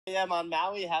Yeah, I'm on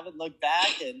Maui. Haven't looked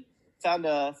back, and found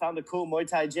a cool Muay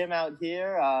Thai gym out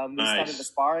here. We started the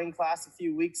sparring class a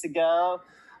few weeks ago,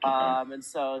 and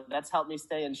so that's helped me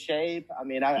stay in shape. I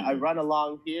mean, I run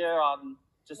along here on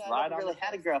just ride. I really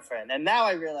had a girlfriend, and now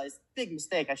I realize big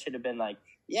mistake. I should have been like,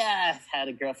 yeah, I've had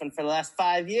a girlfriend for the last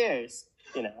 5 years.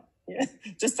 You know. Yeah.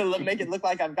 Just to make it look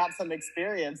like I've got some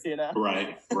experience, you know?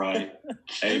 Right.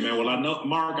 Hey, man, well,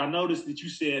 Mark, I noticed that you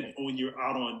said when you're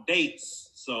out on dates,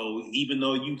 so even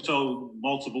though you told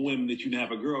multiple women that you didn't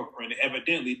have a girlfriend, it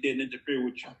evidently didn't interfere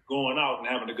with you going out and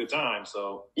having a good time,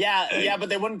 so. Yeah, but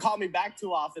they wouldn't call me back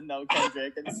too often, though,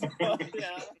 Kendrick. And so,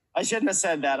 I shouldn't have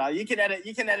said that. You can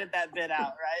edit that bit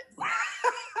out, right?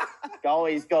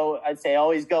 always go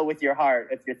with your heart.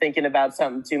 If you're thinking about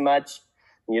something too much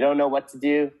and you don't know what to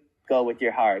do, go with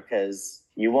your heart, because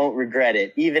you won't regret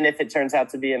it. Even if it turns out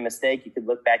to be a mistake, you could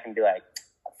look back and be like,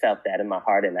 I felt that in my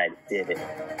heart and I did it.